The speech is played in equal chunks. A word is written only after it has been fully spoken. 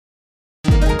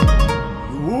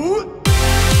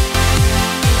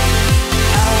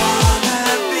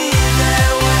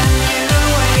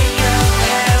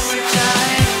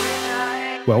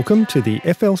Welcome to the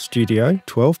FL Studio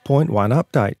 12.1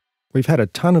 update. We've had a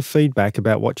ton of feedback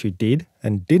about what you did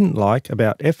and didn't like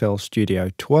about FL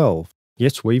Studio 12.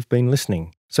 Yes, we've been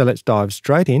listening. So let's dive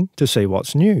straight in to see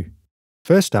what's new.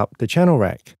 First up, the channel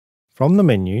rack. From the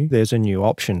menu, there's a new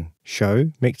option,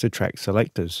 Show Mixer Track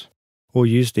Selectors. We'll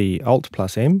use the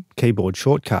Alt+M keyboard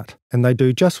shortcut, and they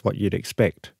do just what you'd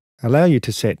expect. Allow you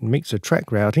to set mixer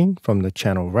track routing from the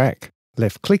channel rack.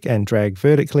 Left-click and drag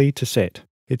vertically to set.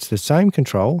 It's the same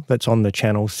control that's on the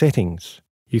channel settings.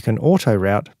 You can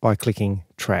auto-route by clicking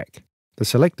Track. The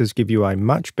selectors give you a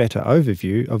much better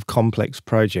overview of complex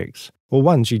projects, or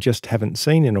ones you just haven't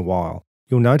seen in a while.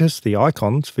 You'll notice the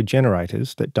icons for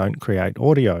generators that don't create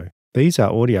audio. These are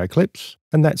audio clips,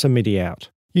 and that's a MIDI out.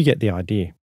 You get the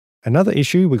idea. Another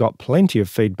issue we got plenty of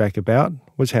feedback about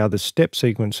was how the step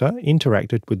sequencer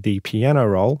interacted with the piano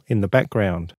roll in the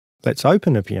background. Let's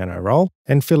open a piano roll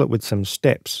and fill it with some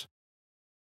steps.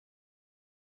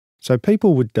 So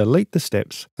people would delete the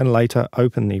steps and later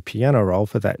open the piano roll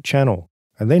for that channel,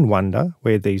 and then wonder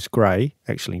where these grey,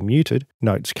 actually muted,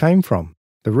 notes came from.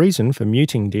 The reason for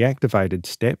muting deactivated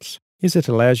steps is it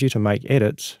allows you to make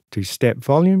edits to step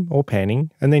volume or panning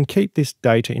and then keep this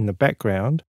data in the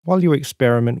background while you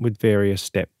experiment with various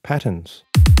step patterns.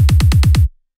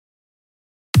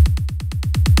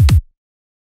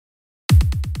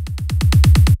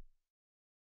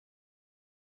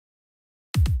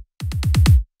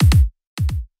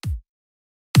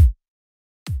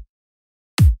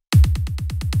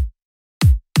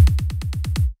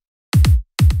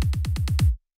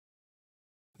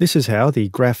 This is how the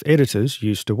graph editors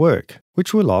used to work,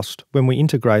 which were lost when we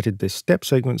integrated the step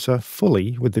sequencer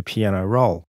fully with the piano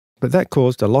roll. But that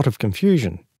caused a lot of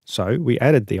confusion, so we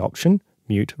added the option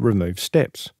Mute Remove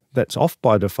Steps. That's off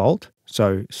by default,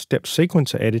 so step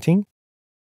sequencer editing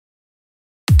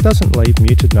doesn't leave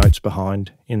muted notes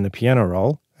behind in the piano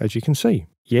roll, as you can see.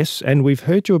 Yes, and we've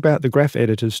heard you about the graph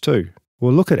editors too.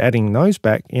 We'll look at adding those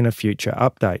back in a future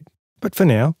update. But for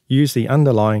now, use the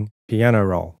underlying piano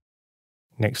roll.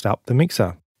 Next up, the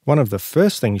mixer. One of the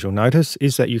first things you'll notice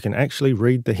is that you can actually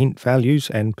read the hint values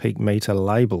and peak meter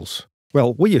labels.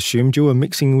 Well, we assumed you were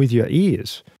mixing with your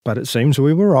ears, but it seems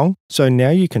we were wrong, so now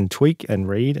you can tweak and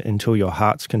read until your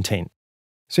heart's content.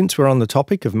 Since we're on the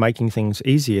topic of making things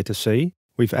easier to see,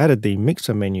 we've added the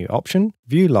mixer menu option,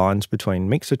 View Lines Between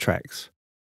Mixer Tracks.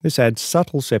 This adds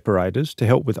subtle separators to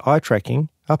help with eye tracking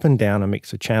up and down a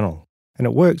mixer channel, and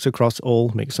it works across all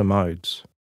mixer modes.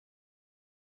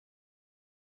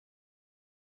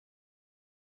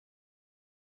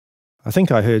 I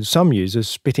think I heard some users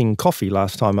spitting coffee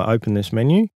last time I opened this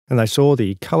menu, and they saw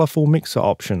the colourful mixer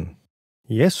option.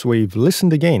 Yes, we've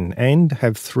listened again and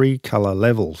have 3 colour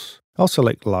levels. I'll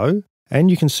select low, and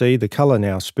you can see the colour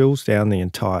now spills down the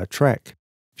entire track.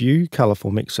 View colourful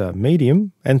mixer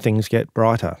medium, and things get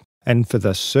brighter. And for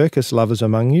the circus lovers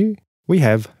among you, we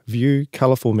have view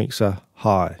colourful mixer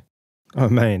high. Oh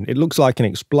man, it looks like an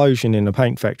explosion in a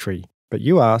paint factory, but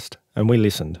you asked and we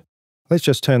listened. Let's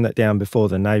just turn that down before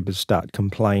the neighbours start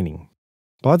complaining.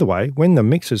 By the way, when the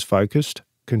mixer's focused,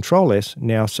 Ctrl+S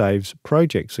now saves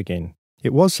projects again.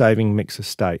 It was saving mixer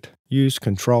state. Use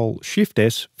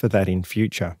Ctrl+Shift+S for that in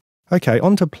future. Okay,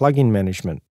 on to plugin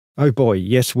management. Oh boy,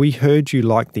 yes, we heard you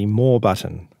like the More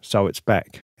button, so it's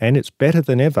back. And it's better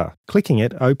than ever. Clicking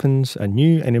it opens a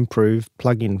new and improved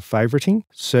plugin favoriting,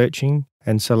 searching,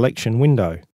 and selection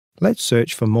window. Let's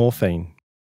search for Morphine.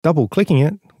 Double-clicking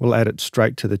it will add it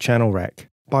straight to the channel rack.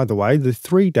 By the way, the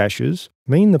 3 dashes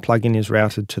mean the plugin is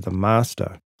routed to the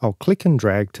master. I'll click and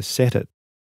drag to set it.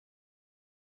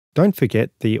 Don't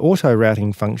forget the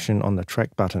auto-routing function on the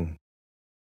track button.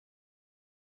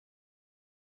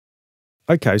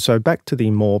 Okay, so back to the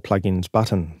More Plugins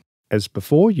button. As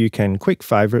before, you can quick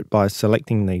favourite by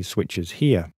selecting these switches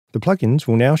here. The plugins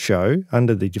will now show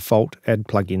under the default Add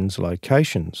Plugins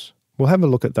locations. We'll have a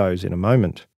look at those in a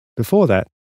moment. Before that,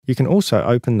 you can also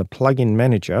open the Plugin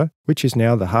Manager, which is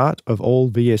now the heart of all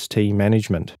VST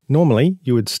management. Normally,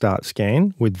 you would start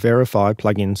scan with Verify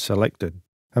Plugins selected,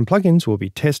 and plugins will be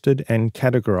tested and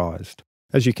categorized,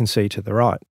 as you can see to the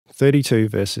right, 32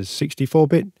 versus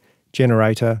 64-bit,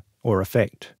 generator, or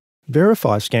effect.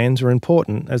 Verify scans are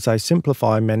important as they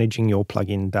simplify managing your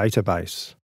plugin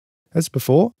database. As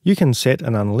before, you can set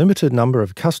an unlimited number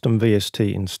of custom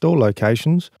VST install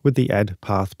locations with the Add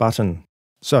Path button.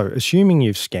 So, assuming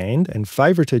you've scanned and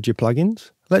favorited your plugins,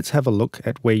 let's have a look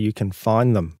at where you can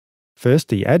find them. First,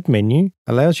 the Add menu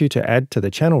allows you to add to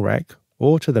the channel rack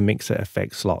or to the mixer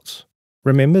effect slots.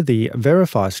 Remember, the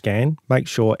Verify scan makes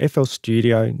sure FL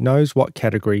Studio knows what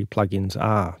category plugins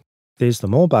are. There's the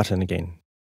More button again.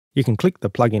 You can click the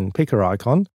plugin picker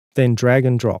icon, then drag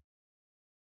and drop.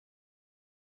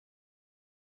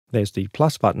 There's the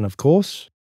plus button, of course,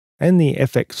 and the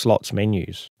FX slots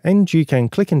menus, and you can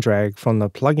click and drag from the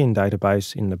plugin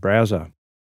database in the browser.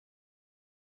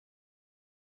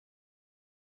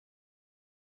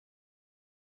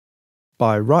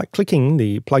 By right-clicking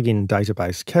the plugin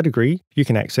database category, you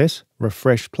can access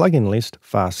Refresh Plugin List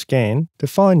Fast Scan to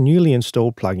find newly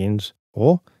installed plugins,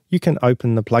 or you can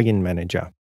open the Plugin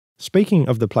Manager. Speaking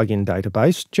of the plugin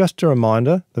database, just a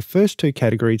reminder, the first two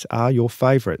categories are your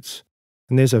favourites,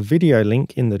 and there's a video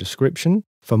link in the description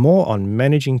for more on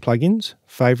managing plugins,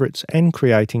 favourites and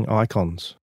creating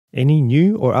icons. Any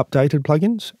new or updated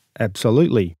plugins?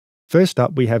 Absolutely. First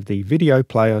up, we have the Video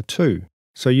Player 2.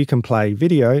 So you can play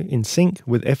video in sync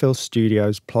with FL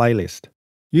Studio's playlist.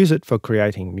 Use it for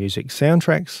creating music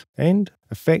soundtracks and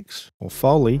effects or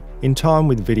Foley in time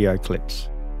with video clips.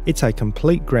 It's a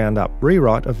complete ground-up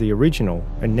rewrite of the original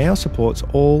and now supports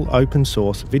all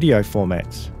open-source video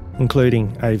formats,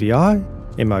 including AVI,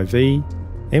 MOV,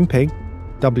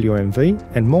 MPEG,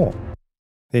 WMV and more.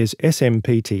 There's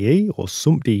SMPTE or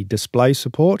SMPTE display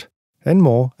support, and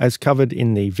more as covered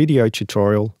in the video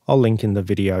tutorial I'll link in the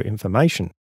video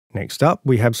information. Next up,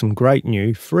 we have some great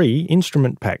new free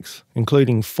instrument packs,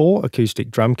 including 4 acoustic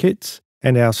drum kits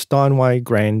and our Steinway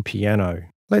Grand Piano.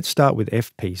 Let's start with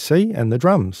FPC and the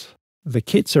drums. The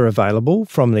kits are available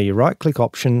from the right-click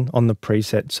option on the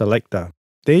preset selector.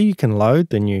 There you can load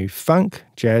the new funk,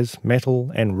 jazz,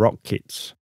 metal and rock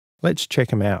kits. Let's check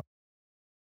them out.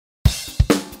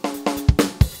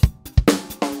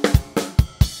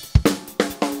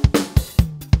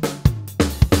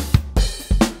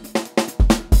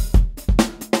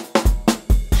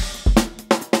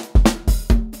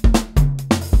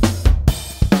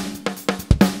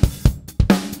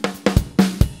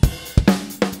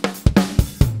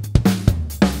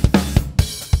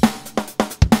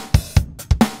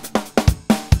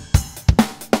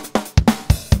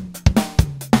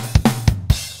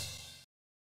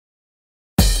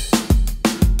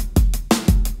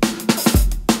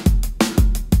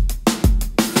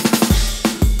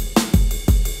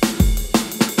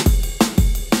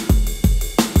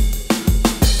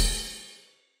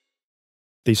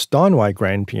 The Steinway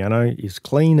Grand Piano is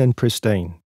clean and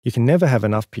pristine. You can never have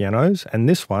enough pianos, and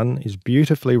this one is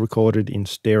beautifully recorded in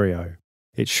stereo.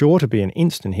 It's sure to be an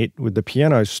instant hit with the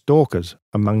piano stalkers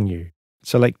among you.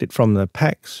 Select it from the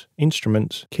Packs,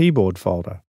 Instruments, Keyboard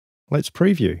folder. Let's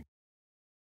preview.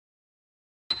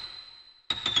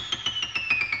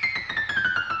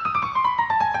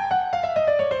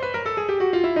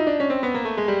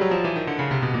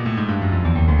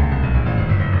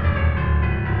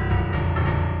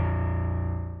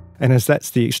 And as that's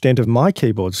the extent of my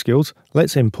keyboard skills,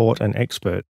 let's import an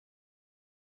expert.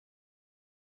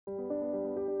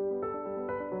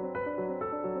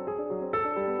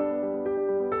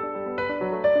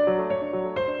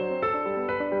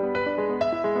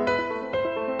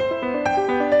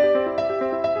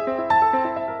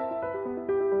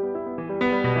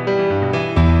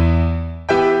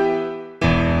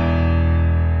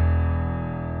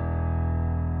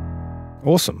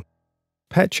 Awesome.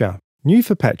 Patcher. New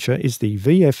for Patcher is the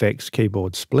VFX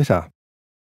keyboard splitter.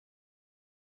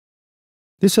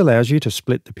 This allows you to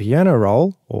split the piano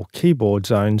roll or keyboard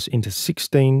zones into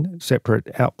 16 separate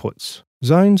outputs.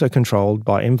 Zones are controlled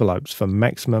by envelopes for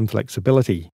maximum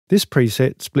flexibility. This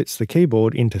preset splits the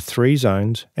keyboard into 3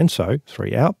 zones and so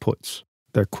 3 outputs.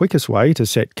 The quickest way to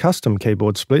set custom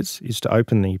keyboard splits is to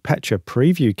open the Patcher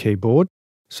Preview keyboard,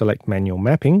 select Manual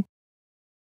Mapping.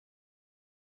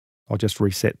 I'll just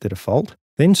reset the default.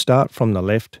 Then start from the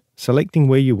left, selecting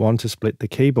where you want to split the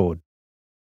keyboard.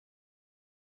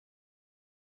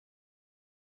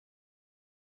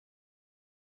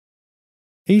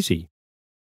 Easy.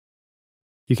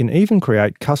 You can even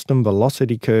create custom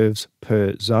velocity curves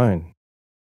per zone.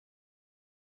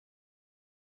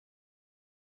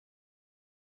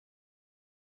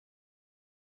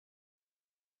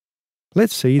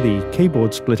 Let's see the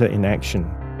keyboard splitter in action.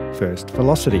 First,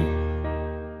 velocity.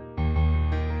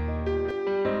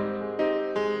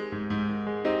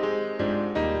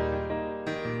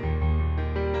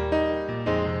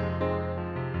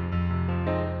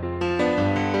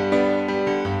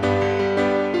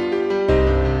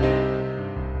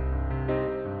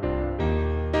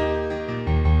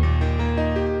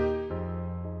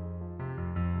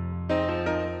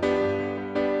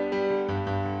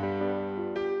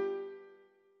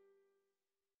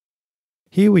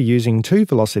 Here we're using 2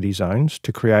 velocity zones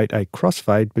to create a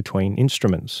crossfade between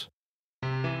instruments.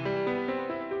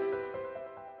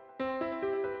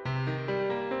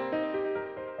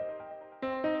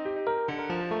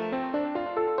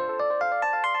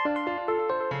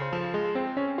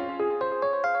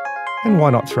 why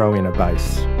not throw in a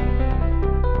bass?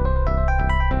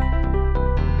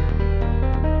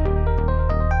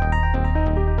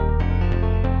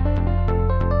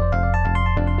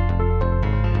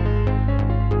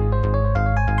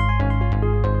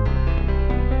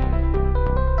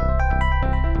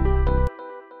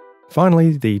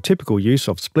 Finally, the typical use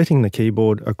of splitting the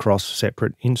keyboard across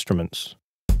separate instruments.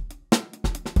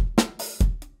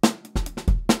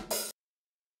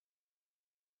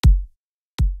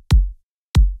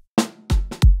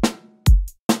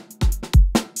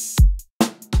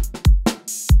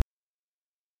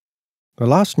 The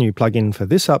last new plugin for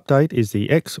this update is the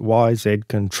XYZ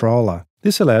controller.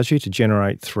 This allows you to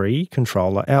generate 3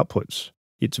 controller outputs.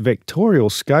 Its vectorial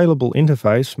scalable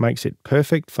interface makes it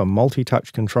perfect for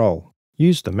multi-touch control.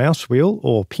 Use the mouse wheel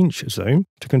or pinch zoom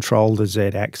to control the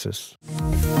Z axis.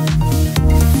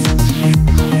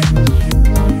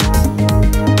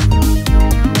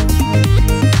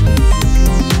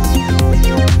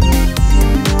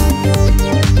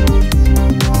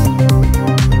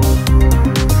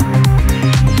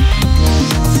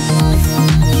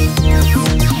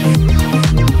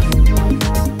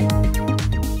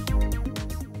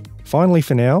 Finally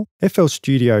for now, FL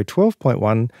Studio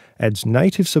 12.1 adds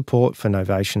native support for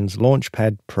Novation's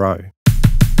Launchpad Pro.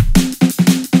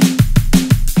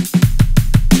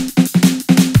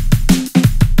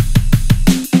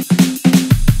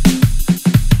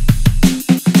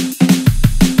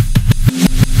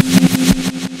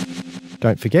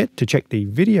 Don't forget to check the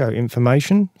video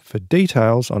information for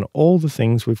details on all the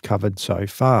things we've covered so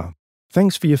far.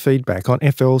 Thanks for your feedback on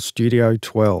FL Studio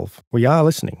 12. We are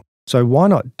listening. So why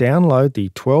not download the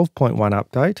 12.1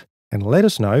 update and let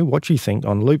us know what you think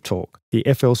on Loop Talk, the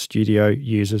FL Studio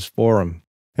Users Forum.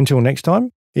 Until next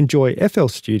time, enjoy FL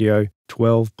Studio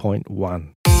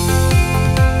 12.1.